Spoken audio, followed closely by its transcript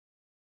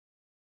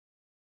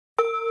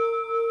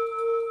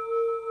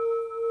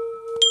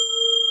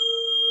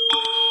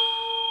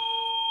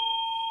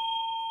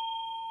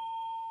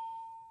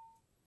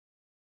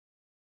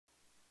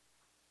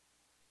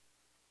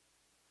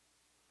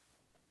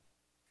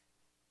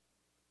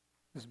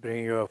Just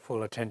bring your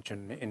full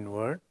attention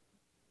inward.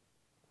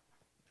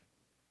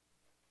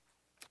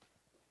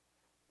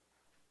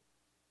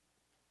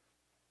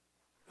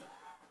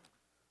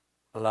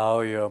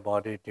 Allow your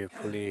body to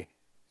fully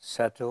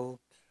settle,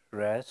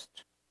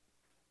 rest.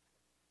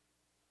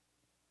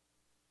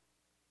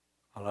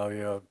 Allow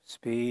your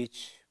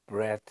speech,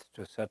 breath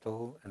to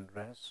settle and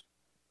rest.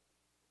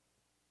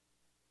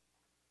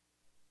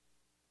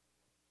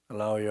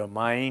 Allow your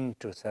mind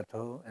to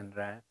settle and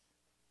rest.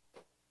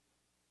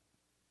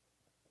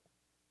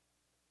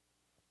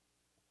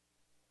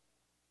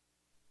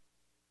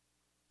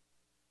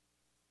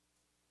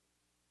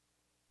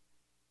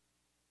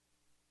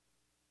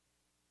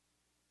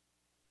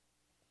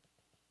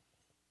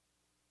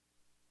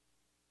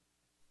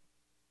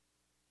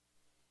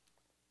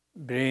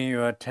 Bring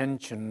your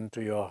attention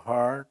to your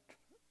heart,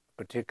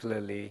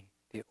 particularly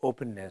the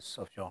openness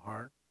of your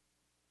heart.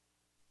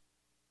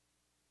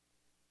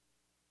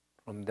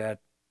 From that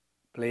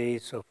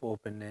place of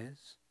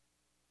openness,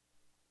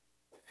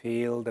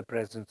 feel the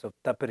presence of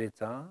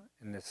Tapihritsa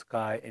in the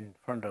sky in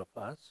front of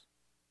us,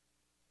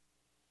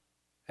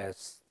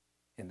 as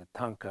in the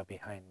tanka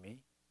behind me.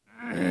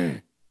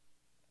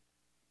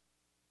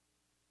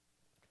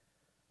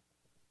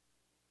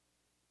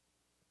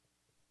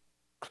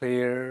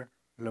 Clear,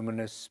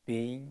 luminous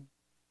being,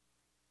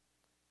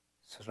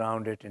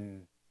 surrounded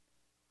in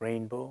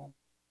rainbow,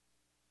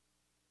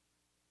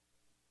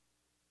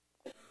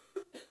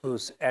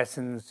 whose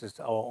essence is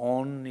our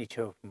own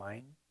nature of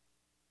mind.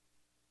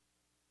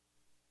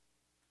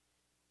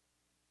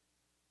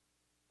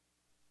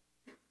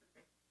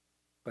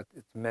 But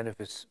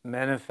it's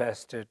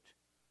manifested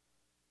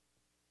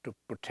to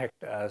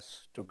protect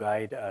us, to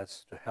guide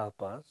us, to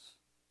help us,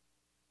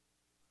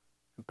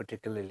 and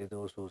particularly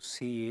those who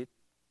see it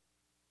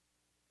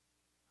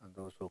and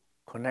those who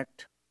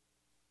connect.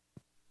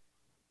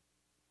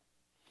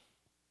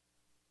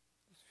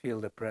 Just feel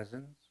the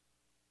presence.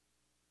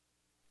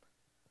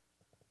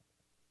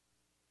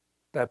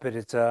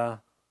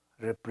 Tapihritsa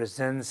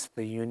represents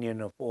the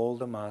union of all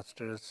the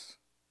masters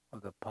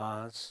of the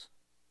past,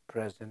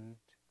 present,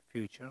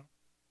 future.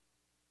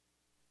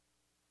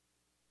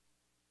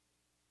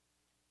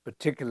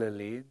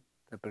 Particularly,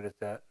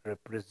 Tapihritsa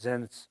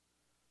represents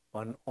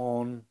one's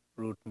own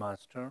root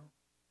master.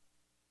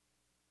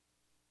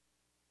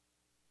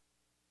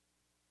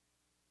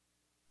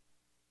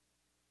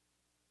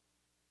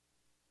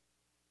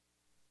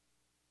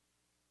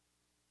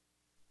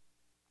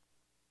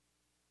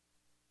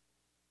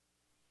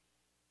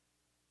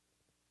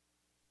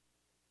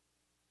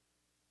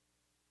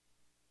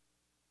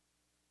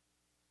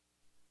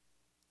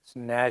 It's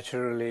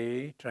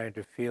naturally trying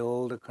to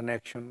feel the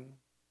connection,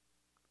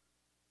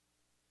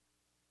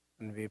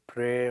 and we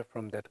pray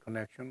from that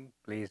connection.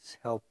 Please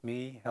help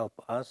me, help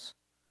us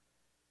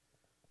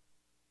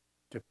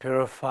to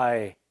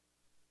purify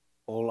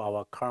all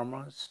our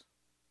karmas,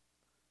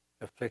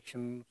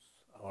 afflictions,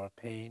 our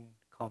pain,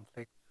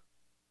 conflict,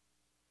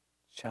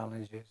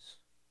 challenges,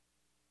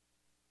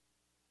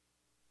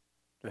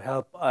 to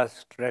help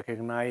us to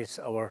recognize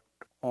our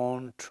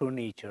own true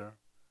nature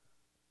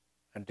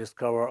and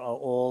discover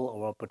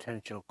all our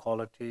potential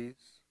qualities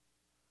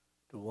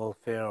to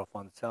welfare of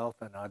oneself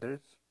and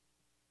others.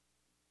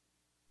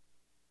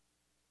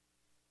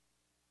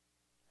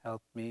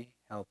 Help me,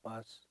 help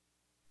us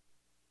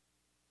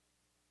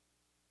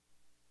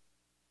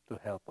to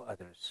help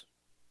others.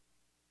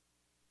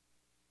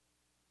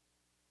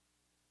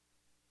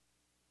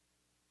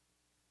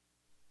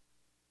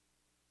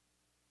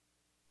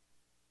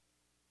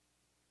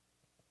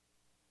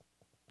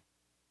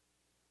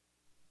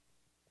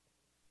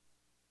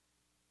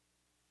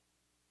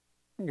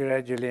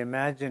 Gradually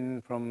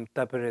imagine from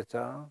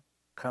Tapihritsa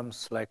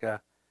comes like a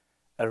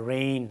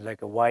rain,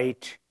 like a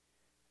white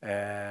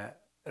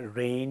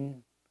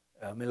rain,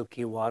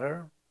 milky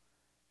water,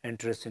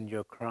 enters in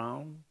your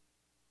crown,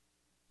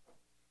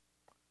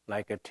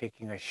 like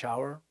taking a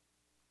shower,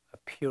 a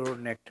pure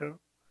nectar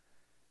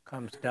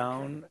comes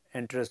down,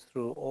 enters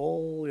through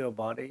all your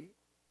body,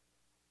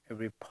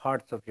 every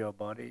part of your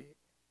body,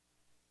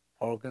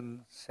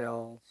 organs,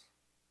 cells,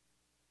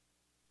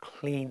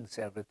 cleans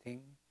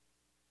everything.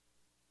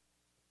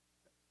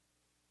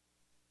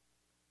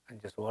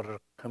 And just water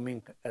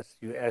coming as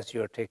you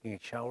are taking a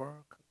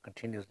shower,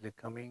 continuously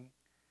coming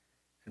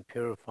and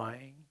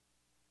purifying.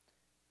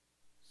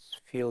 Just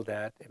feel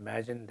that,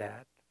 imagine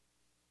that.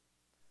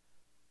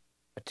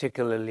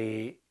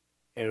 Particularly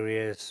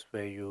areas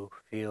where you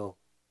feel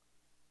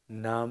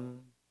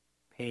numb,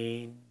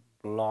 pain,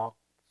 blocked,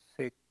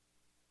 sick.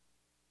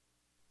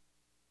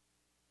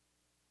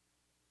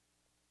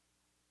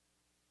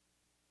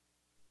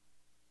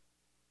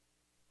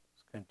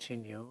 Just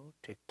continue,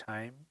 take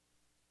time.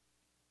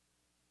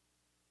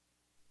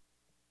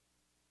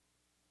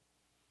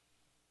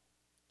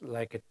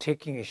 Like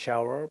taking a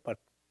shower, but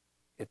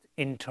it's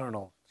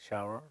internal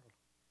shower.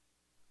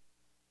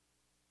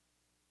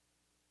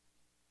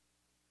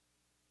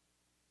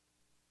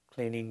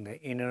 Cleaning the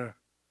inner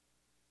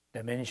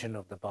dimension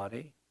of the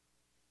body.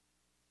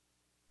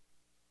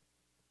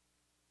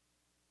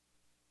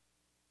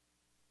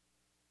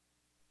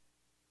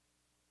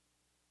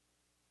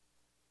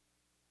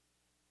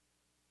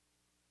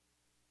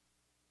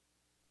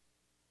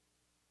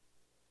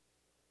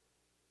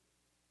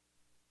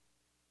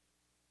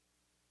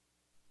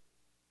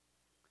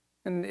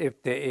 And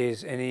if there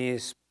is any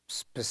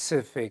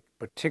specific,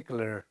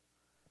 particular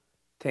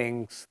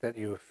things that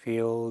you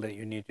feel that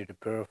you need to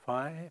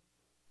purify,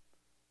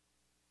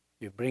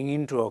 you bring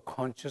into a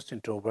conscious,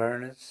 into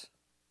awareness,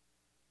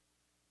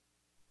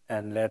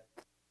 and let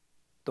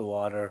the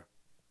water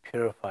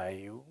purify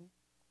you,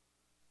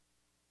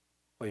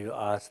 or you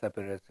ask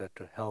Tapihritsa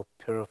to help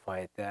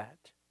purify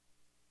that.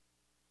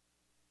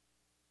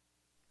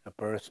 A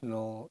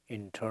personal,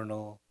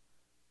 internal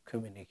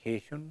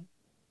communication.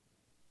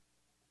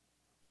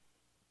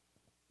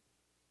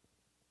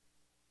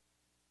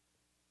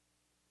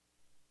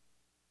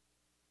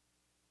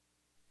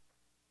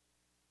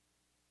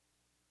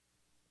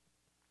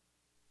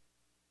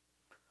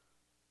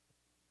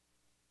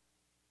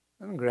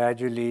 And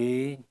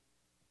gradually,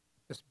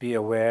 just be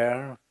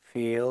aware,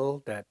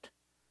 feel that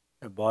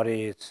the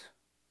body is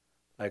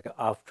like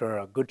after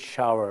a good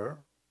shower,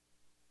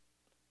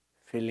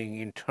 feeling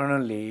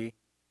internally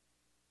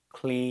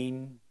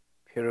clean,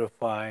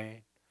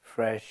 purified,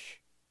 fresh.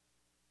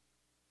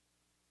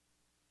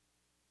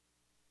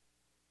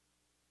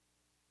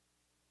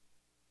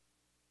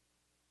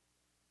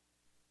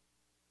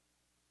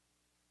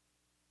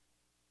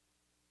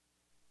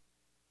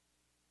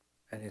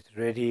 And it's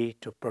ready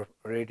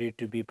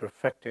to be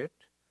perfected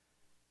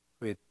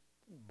with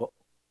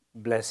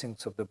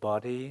blessings of the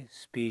body,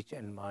 speech,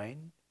 and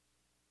mind.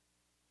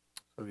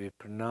 So we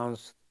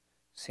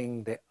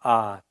sing the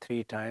Ah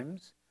 3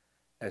 times.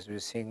 As we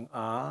sing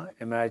Ah,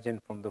 imagine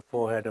from the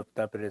forehead of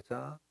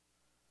Tapihritsa,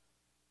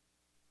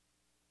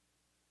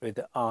 with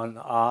the on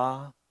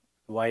Ah,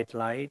 white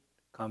light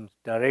comes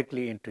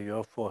directly into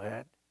your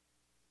forehead,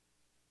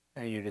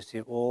 and you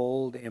receive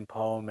all the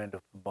empowerment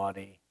of the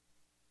body.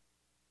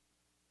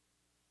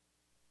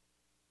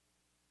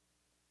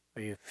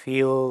 You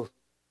feel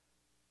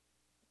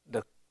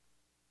the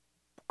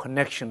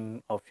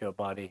connection of your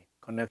body,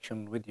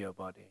 connection with your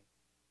body,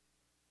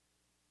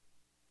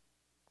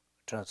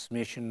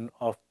 transmission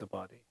of the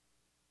body.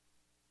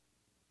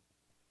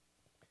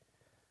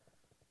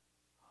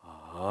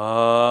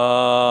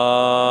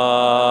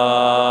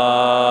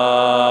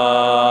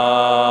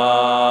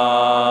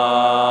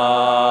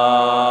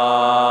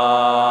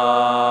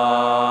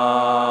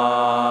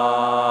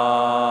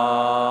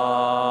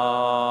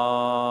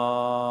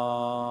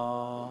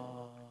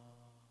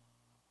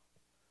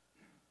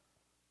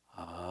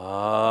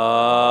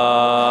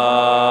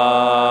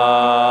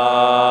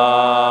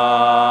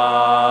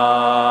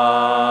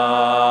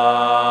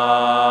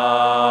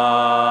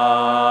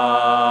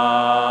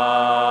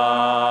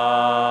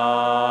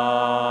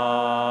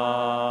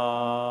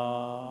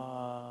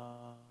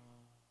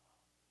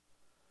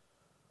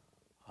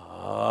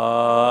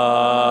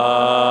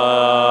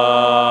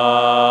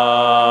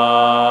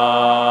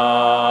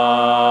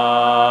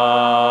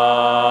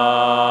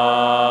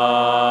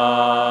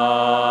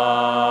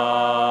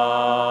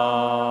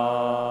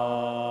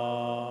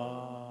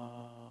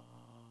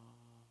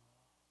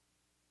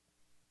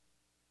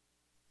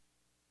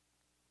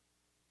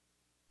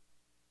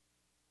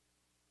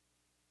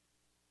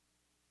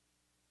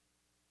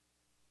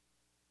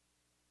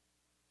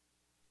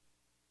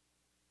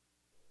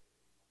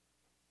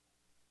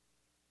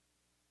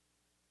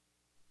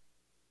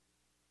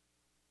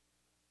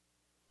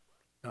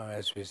 Now,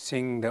 as we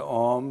sing the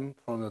Om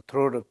from the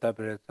throat of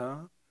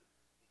Tapihritsa,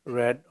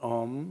 red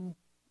Om,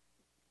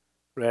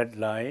 red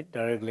light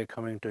directly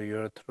coming to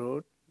your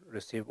throat,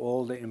 receive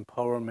all the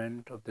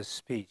empowerment of the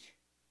speech.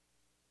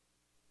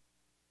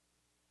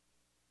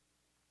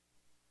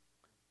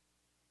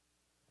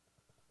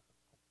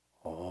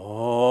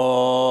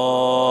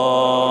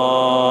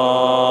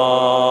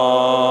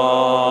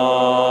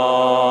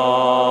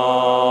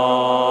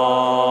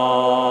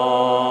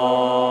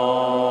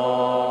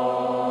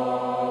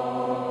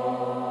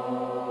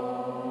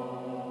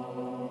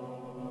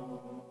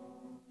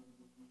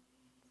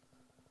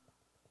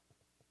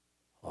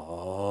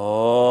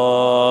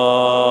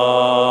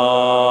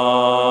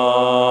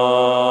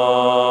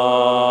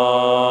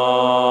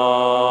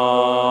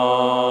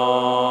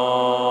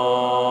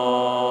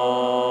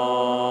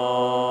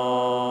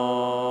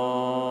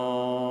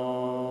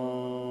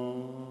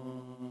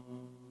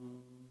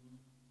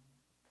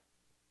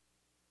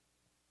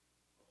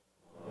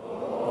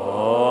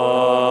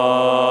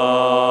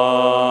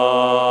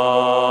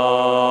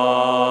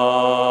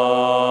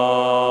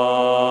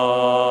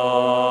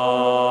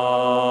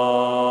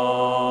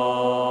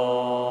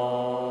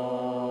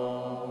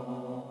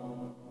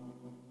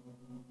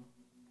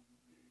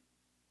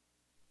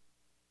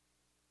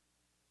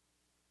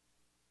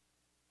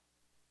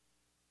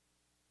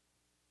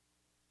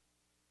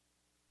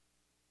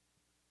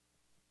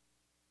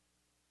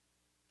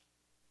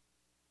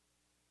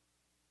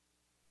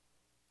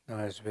 Now,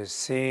 as we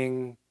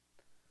sing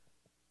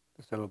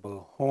the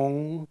syllable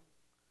Hong,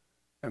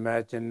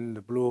 imagine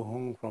the blue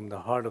Hong from the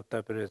heart of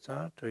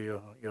Tapihritsa to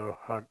your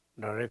heart,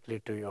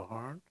 directly to your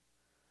heart.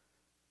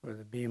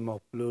 With a beam of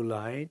blue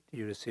light,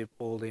 you receive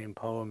all the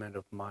empowerment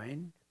of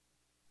mind,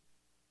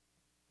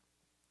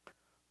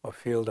 or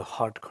feel the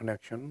heart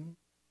connection,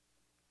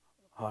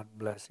 heart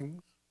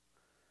blessings.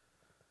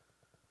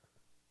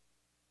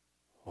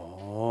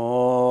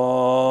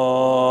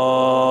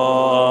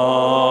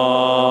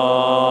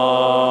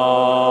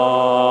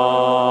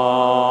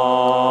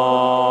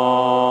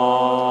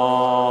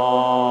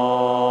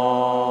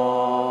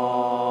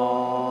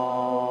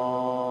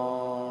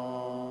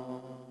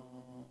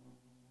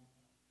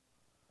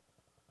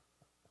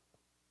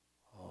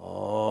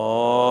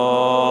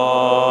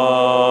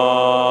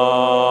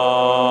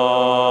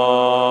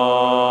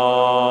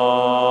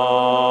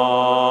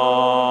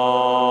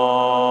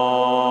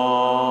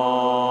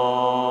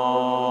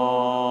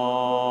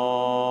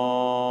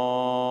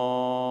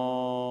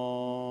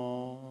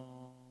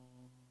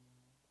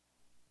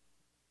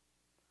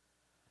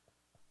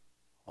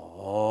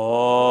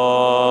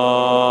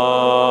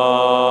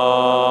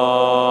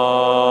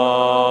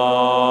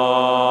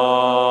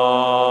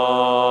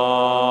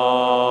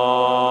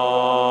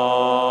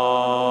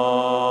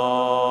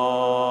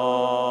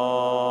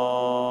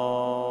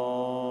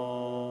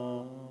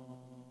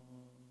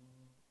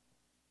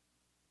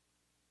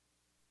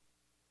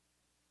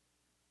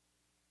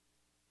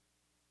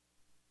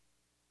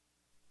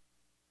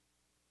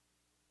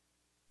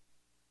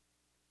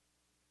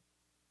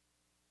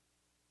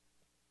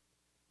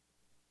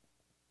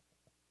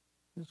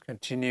 Just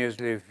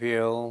continuously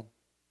feel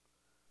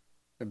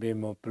the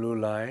beam of blue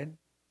light,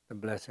 the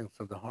blessings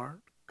of the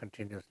heart,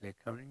 continuously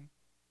coming.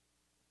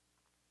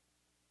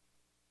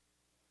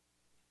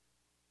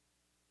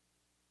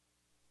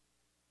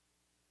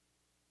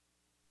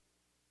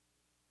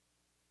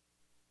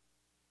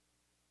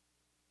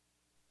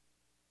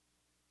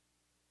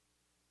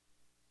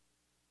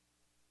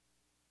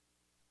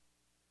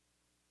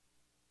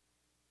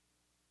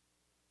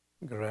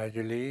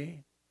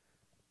 Gradually,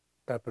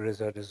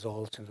 Tapihritsa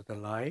dissolves into the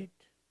light,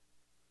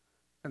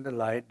 and the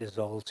light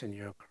dissolves in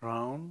your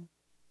crown.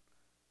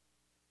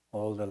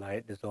 All the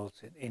light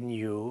dissolves in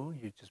you.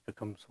 You just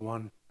becomes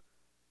one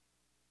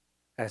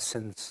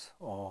essence,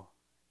 or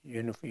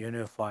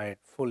unified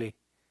fully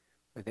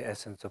with the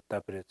essence of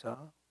Tapihritsa.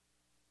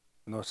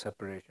 No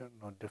separation,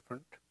 no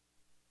different.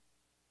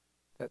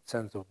 That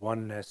sense of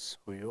oneness,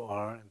 who you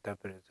are in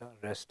Tapihritsa,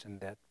 rest in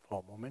that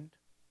for a moment.